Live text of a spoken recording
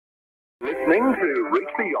Listening to Reach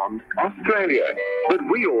Beyond Australia, but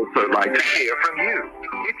we also like to hear from you.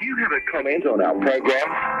 If you have a comment on our program,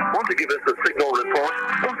 want to give us a signal report,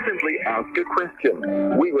 or simply ask a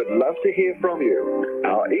question, we would love to hear from you.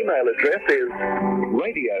 Our email address is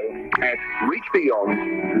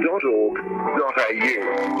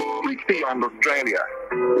radio@reachbeyond.org.au. Reach Beyond Australia,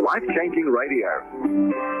 life-changing radio.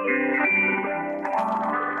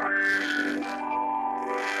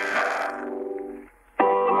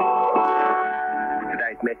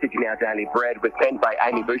 Message in our daily bread was sent by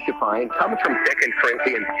Amy Bouchafai and comes from 2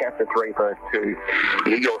 Corinthians chapter 3 verse 2.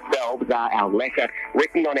 You yourselves are our letter,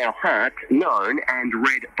 written on our hearts, known and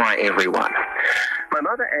read by everyone. My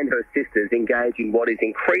mother and her sisters engage in what is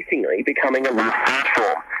increasingly becoming a love art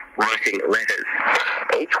form, writing letters.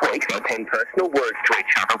 Each week they pen personal words to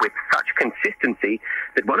each other with such consistency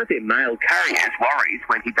that one of their male carriers worries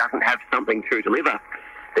when he doesn't have something to deliver.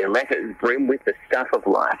 Their letters brim with the stuff of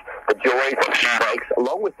life, the joys and heartaches,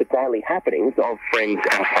 along with the daily happenings of friends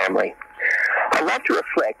and family. I love to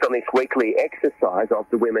reflect on this weekly exercise of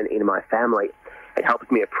the women in my family. It helps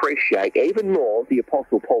me appreciate even more the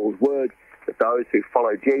Apostle Paul's words that those who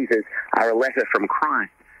follow Jesus are a letter from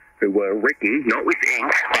Christ, who were written not with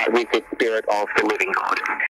ink, but with the Spirit of the living God.